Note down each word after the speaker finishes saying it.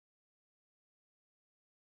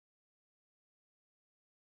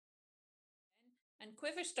And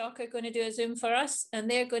Quiverstock are going to do a Zoom for us, and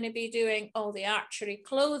they're going to be doing all the archery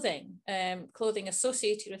clothing, clothing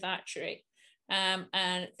associated with archery.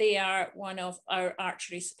 And they are one of our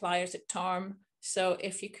archery suppliers at Torm. So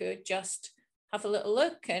if you could just have a little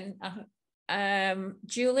look. And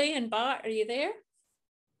Julie and Bart, are you there?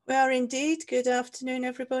 We are indeed. Good afternoon,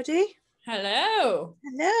 everybody. Hello.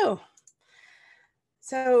 Hello.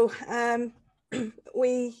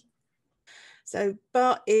 So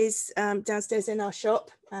Bart is downstairs in our shop,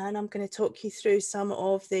 and I'm going to talk you through some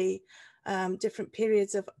of the different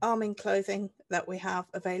periods of arming clothing that we have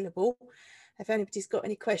available. If anybody's got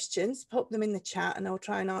any questions, pop them in the chat and I'll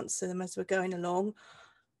try and answer them as we're going along.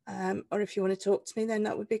 Or if you want to talk to me, then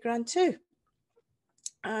that would be grand too.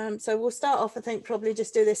 So we'll start off, I think, probably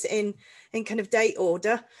just do this in kind of date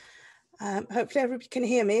order. Hopefully everybody can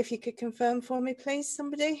hear me. If you could confirm for me, please,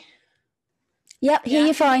 somebody. Yep, hear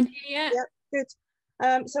you fine. Yeah. Yep, good.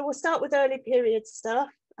 So we'll start with early period stuff.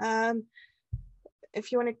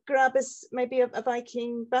 If you want to grab us maybe a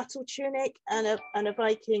Viking battle tunic and a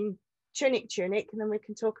Viking tunic, and then we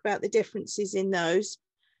can talk about the differences in those.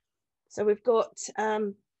 So we've got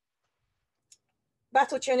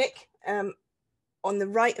battle tunic on the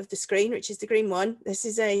right of the screen, which is the green one. This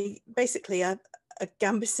is basically a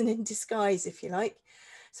gambeson in disguise, if you like.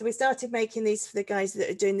 So we started making these for the guys that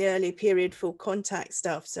are doing the early period full contact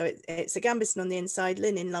stuff. So it's a gambeson on the inside,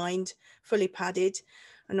 linen lined, fully padded.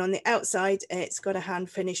 And on the outside, it's got a hand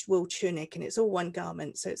finished wool tunic, and it's all one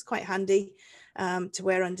garment. So it's quite handy to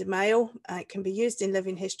wear under mail. It can be used in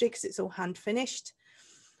living history because it's all hand finished.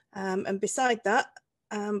 And beside that,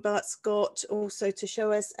 Bart's got also to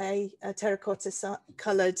show us a terracotta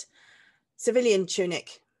coloured civilian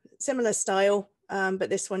tunic, similar style, but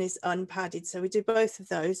this one is unpadded. So we do both of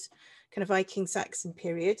those, kind of Viking Saxon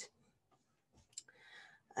period.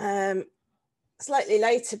 Slightly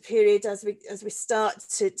later period, as we start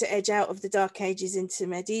to edge out of the Dark Ages into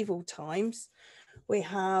medieval times, we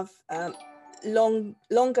have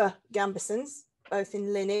longer gambesons, both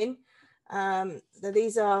in linen. So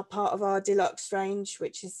these are part of our deluxe range,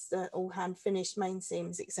 which is all hand finished main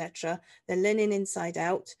seams, etc. They're linen inside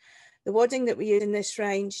out. The wadding that we use in this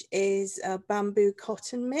range is a bamboo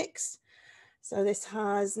cotton mix. So this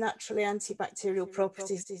has naturally antibacterial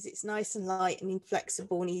properties. It's nice and light and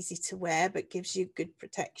inflexible and easy to wear, but gives you good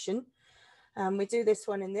protection. We do this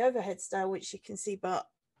one in the overhead style, which you can see Bart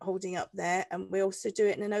holding up there. And we also do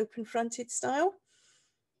it in an open fronted style,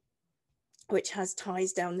 which has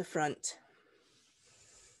ties down the front.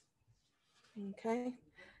 Okay.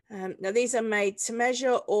 Now these are made to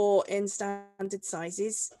measure or in standard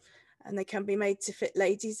sizes, and they can be made to fit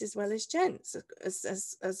ladies as well as gents,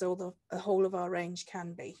 as all the whole of our range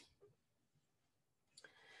can be.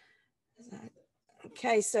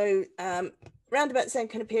 Okay, so round about the same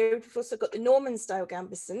kind of period, we've also got the Norman style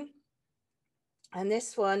gambeson, and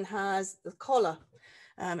this one has the collar.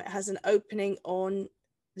 It has an opening on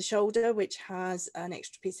the shoulder, which has an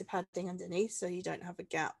extra piece of padding underneath, so you don't have a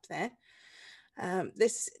gap there.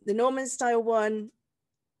 The Norman style one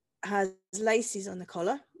has laces on the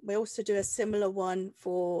collar. We also do a similar one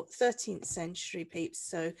for 13th century peeps.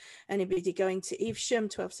 So anybody going to Evesham,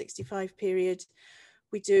 1265 period,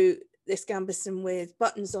 we do this gambeson with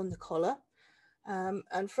buttons on the collar.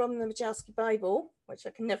 And from the Majowski Bible, which I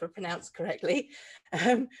can never pronounce correctly,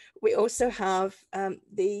 we also have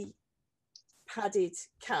the padded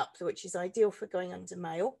cap, which is ideal for going under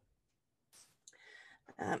mail.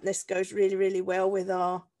 This goes really, really well with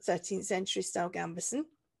our 13th century style gambeson.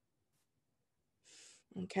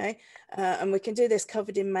 Okay, and we can do this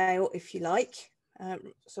covered in mail if you like.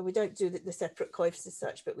 So we don't do the separate coifs as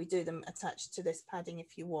such, but we do them attached to this padding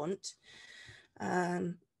if you want.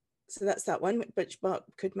 So that's that one, which Bart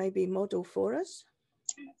could maybe model for us.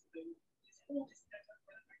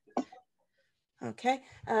 Okay,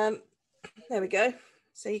 there we go.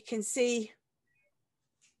 So you can see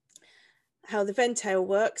how the ventail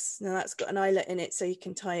works. Now that's got an eyelet in it, so you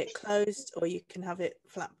can tie it closed, or you can have it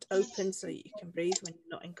flapped open so you can breathe when you're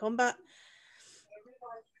not in combat.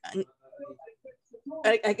 And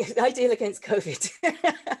ideal against COVID.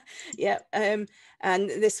 Yeah, and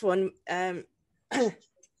this one,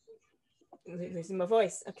 losing my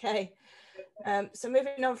voice. Okay, so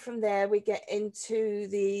moving on from there, we get into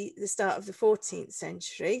the start of the 14th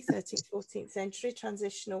century, 13th, 14th century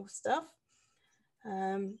transitional stuff.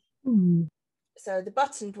 So the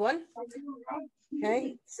buttoned one,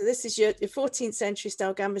 okay, so this is your 14th century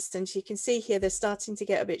style gambesons. You can see here they're starting to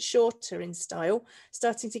get a bit shorter in style,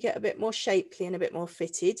 starting to get a bit more shapely and a bit more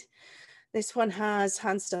fitted. This one has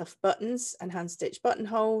hand stuffed buttons and hand stitched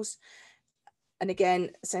buttonholes. And again,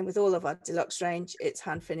 same with all of our deluxe range, it's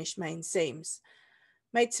hand finished main seams.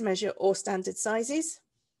 made to measure or standard sizes,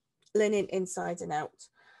 linen inside and out.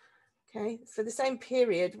 Okay, for the same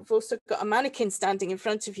period, we've also got a mannequin standing in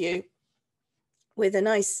front of you with a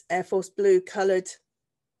nice Air Force blue coloured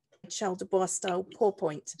Charles de Bois style paw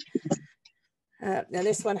point. Now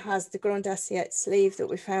this one has the Grand Assiette sleeve that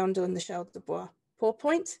we found on the Charles de Bois paw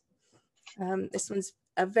point. This one's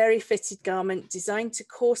a very fitted garment designed to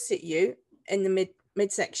corset you in the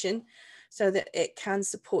midsection so that it can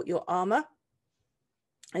support your armour.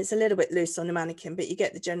 It's a little bit loose on the mannequin, but you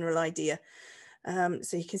get the general idea.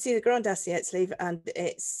 So you can see the Grand Assiette sleeve, and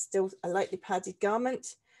it's still a lightly padded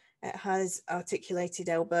garment. It has articulated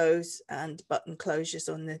elbows and button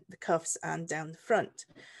closures on the cuffs and down the front.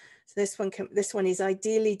 So this one is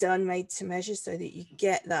ideally done, made to measure, so that you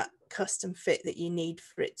get that custom fit that you need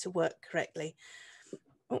for it to work correctly.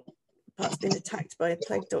 Oh, Bart's been attacked by a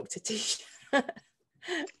plague doctor t-shirt.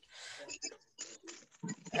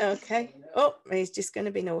 Okay. Oh, he's just going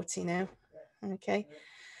to be naughty now. Okay.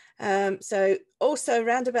 So also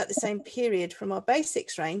around about the same period from our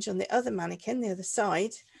basics range on the other mannequin, the other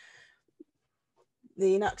side,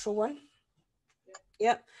 the natural one.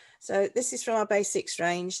 Yep. So this is from our basics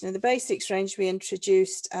range. Now the basics range we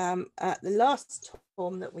introduced at the last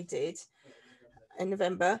Torm that we did in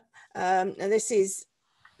November. And this is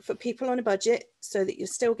for people on a budget, so that you're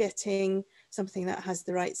still getting something that has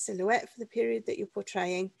the right silhouette for the period that you're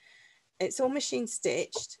portraying. It's all machine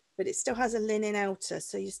stitched, but it still has a linen outer.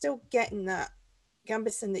 So you're still getting that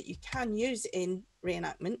gambeson that you can use in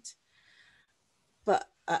reenactment, but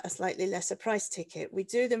at a slightly lesser price ticket. We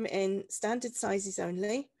do them in standard sizes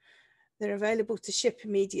only. They're available to ship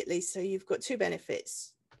immediately. So you've got two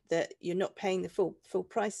benefits: that you're not paying the full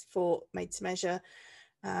price for made to measure,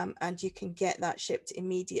 and you can get that shipped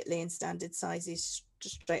immediately in standard sizes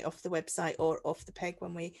straight off the website or off the peg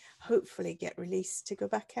when we hopefully get released to go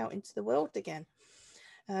back out into the world again.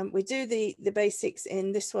 We do the basics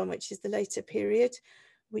in this one, which is the later period.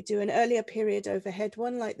 We do an earlier period overhead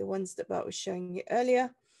one, like the ones that Bart was showing you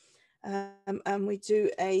earlier. And we do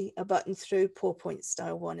a button through paw point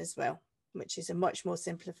style one as well, which is a much more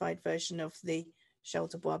simplified version of the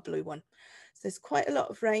Charles de Bois blue one. So there's quite a lot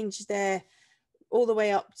of range there, all the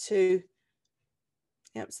way up to,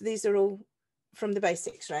 yep, so these are all from the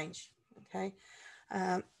basics range, okay?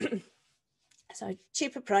 So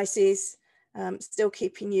cheaper prices, still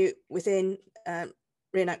keeping you within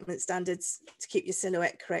reenactment standards to keep your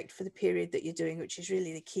silhouette correct for the period that you're doing, which is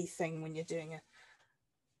really the key thing when you're doing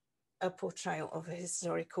a portrayal of a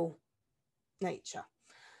historical nature.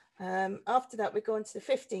 After that, we go into the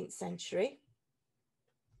 15th century.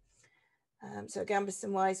 So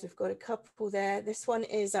gambeson wise, we've got a couple there. This one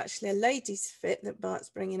is actually a ladies fit that Bart's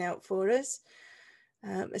bringing out for us.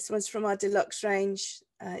 This one's from our deluxe range.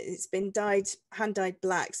 It's been dyed, hand dyed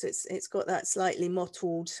black, so it's got that slightly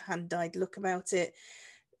mottled hand dyed look about it.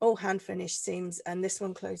 All hand finished seams, and this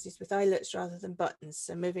one closes with eyelets rather than buttons.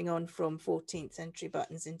 So moving on from 14th century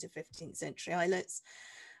buttons into 15th century eyelets.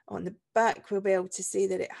 On the back, we'll be able to see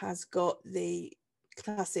that it has got the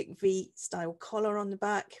classic V style collar on the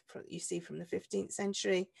back you see from the 15th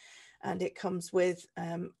century, and it comes with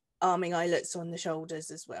arming eyelets on the shoulders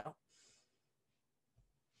as well.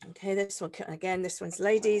 Okay, this one again, this one's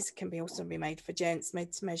ladies, can also be made for gents,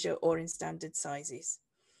 made to measure or in standard sizes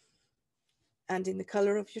and in the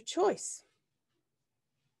color of your choice.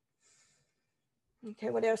 Okay,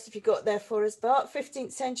 what else have you got there for us, Bart?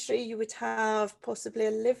 15th century, you would have possibly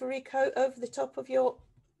a livery coat over the top of your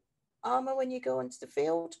armor when you go onto the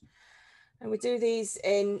field. And we do these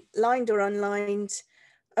in lined or unlined,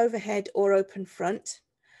 overhead or open front.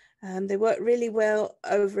 They work really well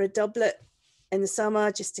over a doublet in the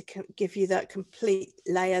summer, just to give you that complete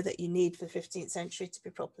layer that you need for the 15th century to be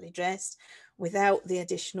properly dressed without the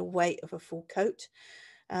additional weight of a full coat.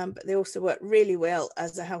 But they also work really well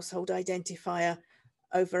as a household identifier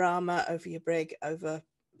over armor, over your brig, over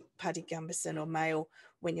padded gambeson or mail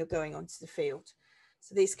when you're going onto the field.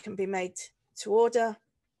 So these can be made to order.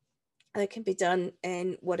 They can be done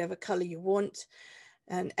in whatever color you want.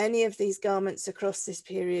 And any of these garments across this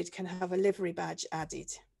period can have a livery badge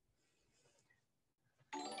added.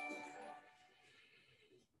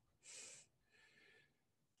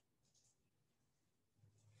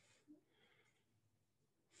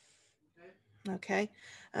 Okay,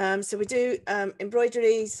 so we do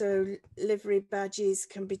embroidery, so livery badges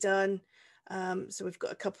can be done. So we've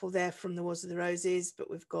got a couple there from the Wars of the Roses, but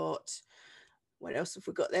we've got, what else have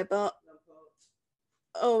we got there, Bart?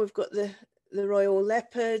 Oh, we've got the Royal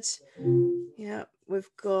Leopard. Yeah,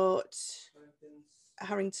 we've got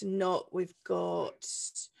Harrington Knot. We've got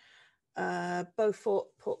Beaufort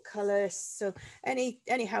portcullis. So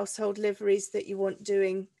any household liveries that you want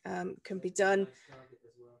doing can be done.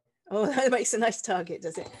 Oh, that makes a nice target,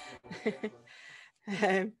 does it?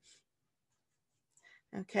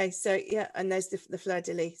 Okay, so yeah, and there's the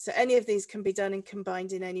fleur-de-lis. So any of these can be done and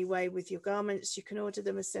combined in any way with your garments. You can order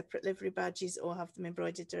them as separate livery badges or have them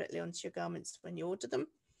embroidered directly onto your garments when you order them.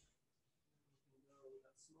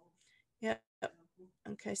 Yeah.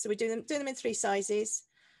 Okay, so we do them in 3 sizes.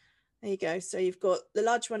 There you go. So you've got the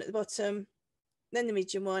large one at the bottom, then the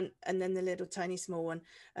medium one, and then the little tiny small one.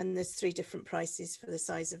 And there's 3 different prices for the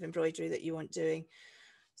size of embroidery that you want doing.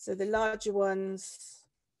 So the larger ones,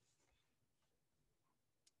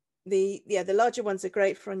 the larger ones are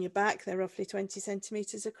great for on your back. They're roughly 20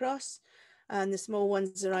 centimeters across, and the small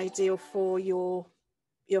ones are ideal for your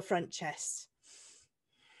front chest.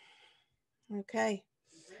 Okay.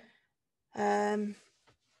 Where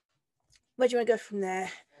do you want to go from there?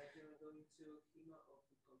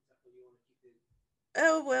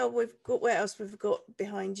 Oh, well, we've got, what else we've got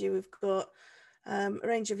behind you? We've got a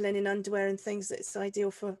range of linen underwear and things that's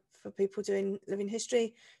ideal for people doing living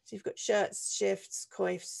history. So you've got shirts, shifts,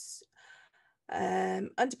 coifs,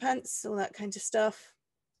 underpants, all that kind of stuff.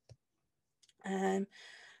 And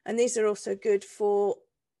these are also good for,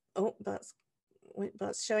 oh,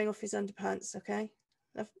 Bart's showing off his underpants. Okay,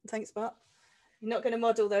 thanks, Bart. You're not going to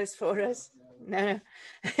model those for us? No.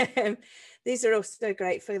 These are also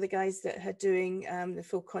great for the guys that are doing the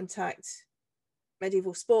full contact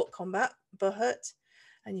medieval sport combat, Buhut.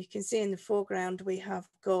 And you can see in the foreground, we have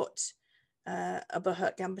got a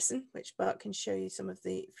Buhut gambeson, which Bart can show you some of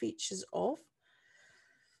the features of.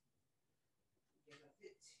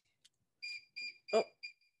 Oh,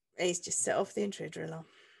 he's just set off the intruder alarm.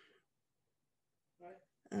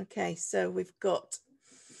 Okay, so we've got,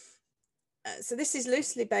 so this is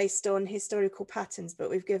loosely based on historical patterns, but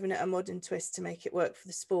we've given it a modern twist to make it work for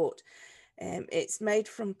the sport. It's made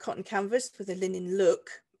from cotton canvas with a linen look,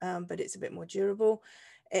 but it's a bit more durable.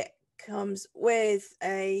 It comes with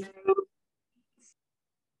a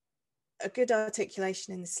good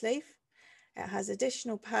articulation in the sleeve. It has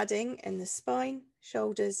additional padding in the spine,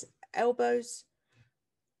 shoulders, elbows,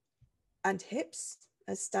 and hips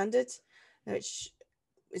as standard, which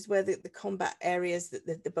is where the combat areas that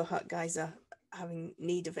the Buhut guys are having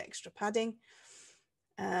need of extra padding.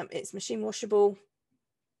 It's machine washable.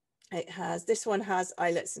 It has, this one has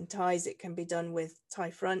eyelets and ties. It can be done with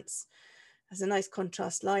tie fronts. Has a nice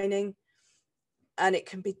contrast lining, and it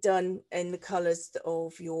can be done in the colors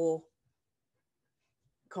of your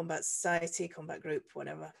combat society, combat group,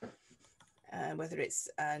 whatever, whether it's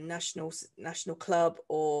a national club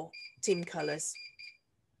or team colors.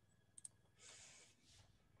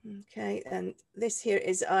 Okay, and this here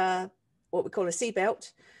is what we call a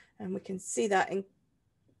seatbelt, and we can see that in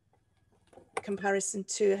comparison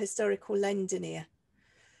to a historical lendenier.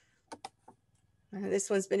 This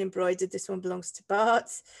one's been embroidered. This one belongs to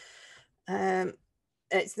Bart.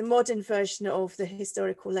 It's the modern version of the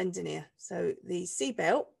historical lendenier. So the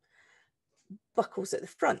seatbelt buckles at the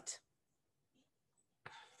front,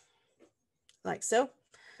 like so.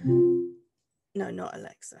 No, not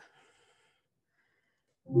Alexa.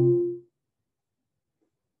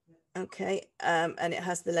 Okay, and it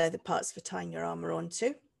has the leather parts for tying your armor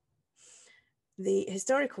onto. The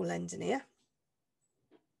historical lendenier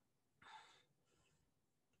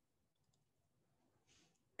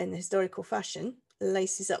in the historical fashion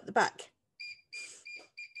laces up the back.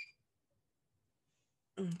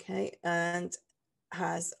 Okay, and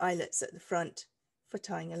has eyelets at the front for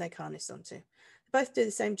tying a leg harness onto. They both do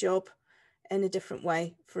the same job in a different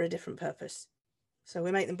way for a different purpose. So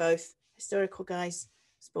we make them both, historical guys,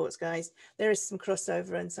 sports guys. There is some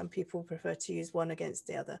crossover and some people prefer to use one against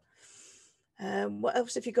the other. What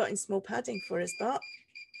else have you got in small padding for us, Bart?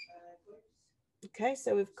 Okay,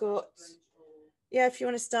 so we've got, yeah, if you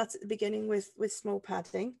want to start at the beginning with small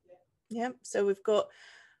padding. Yeah, so we've got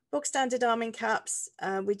bog standard arming caps.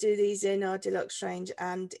 We do these in our deluxe range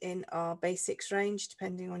and in our basics range,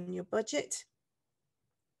 depending on your budget.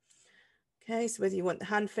 Okay, so whether you want the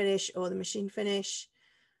hand finish or the machine finish,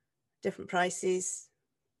 different prices.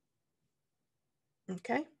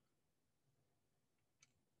 Okay.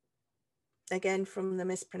 Again, from the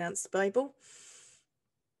Mispronounced Bible.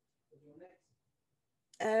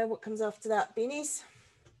 What comes after that? Beanies.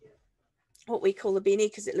 What we call a beanie,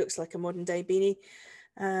 because it looks like a modern day beanie.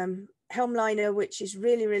 Helm liner, which is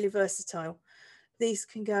really, really versatile. These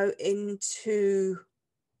can go into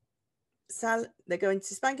they go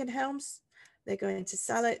into spanking helms, they go into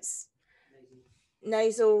sallets,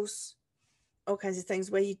 nasals, all kinds of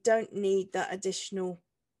things where you don't need that additional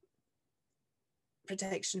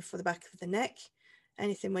protection for the back of the neck.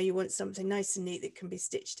 Anything where you want something nice and neat that can be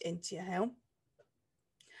stitched into your helm.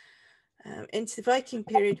 Into the Viking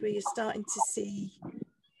period, where you're starting to see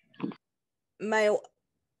mail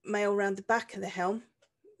around the back of the helm.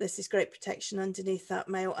 This is great protection underneath that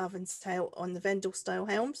mail aventail on the Vendel style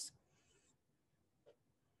helms.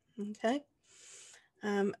 Okay.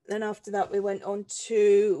 Then after that, we went on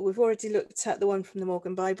to, we've already looked at the one from the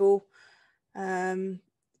Morgan Bible.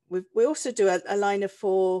 We also do a liner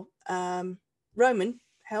for Roman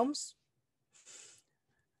helms.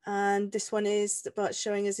 And this one is about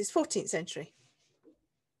showing us his 14th century.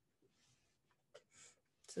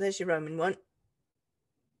 So there's your Roman one,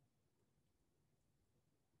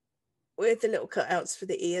 with the little cutouts for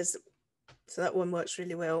the ears. So that one works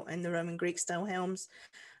really well in the Roman Greek style helms.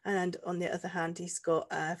 And on the other hand, he's got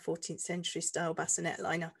a 14th century style bassinet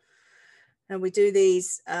liner. And we do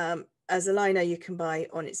these as a liner you can buy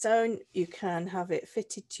on its own. You can have it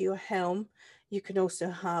fitted to your helm. You can also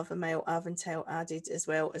have a male aventail added as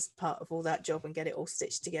well as part of all that job and get it all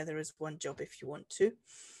stitched together as one job if you want to.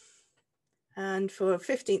 And for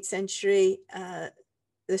 15th century,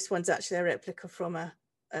 this one's actually a replica from a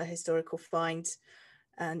historical find.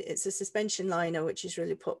 And it's a suspension liner, which is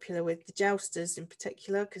really popular with the jousters in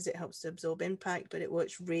particular, because it helps to absorb impact, but it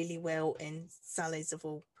works really well in sallies of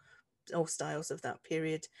all styles of that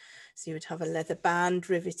period. So you would have a leather band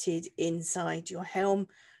riveted inside your helm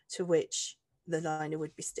to which the liner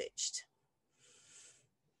would be stitched.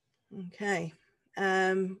 Okay.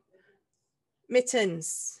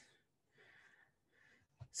 Mittens.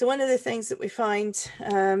 So one of the things that we find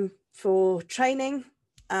for training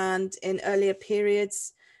and in earlier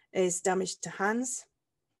periods is damage to hands.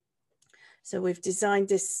 So we've designed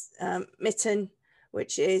this mitten,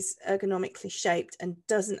 which is ergonomically shaped and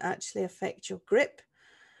doesn't actually affect your grip.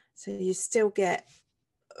 So you still get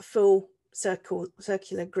a full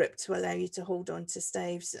circular grip to allow you to hold on to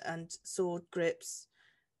staves and sword grips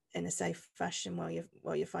in a safe fashion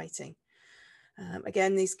while you're fighting.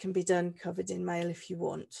 Again, these can be done covered in mail if you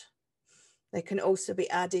want. They can also be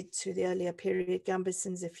added to the earlier period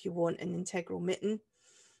gambesons if you want an integral mitten.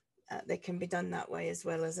 They can be done that way as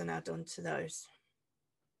well as an add-on to those.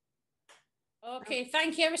 Okay,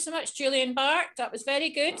 thank you ever so much, Julie and Bart. That was very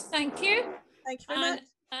good. Thank you. Thank you very much.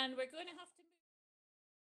 And we're going to have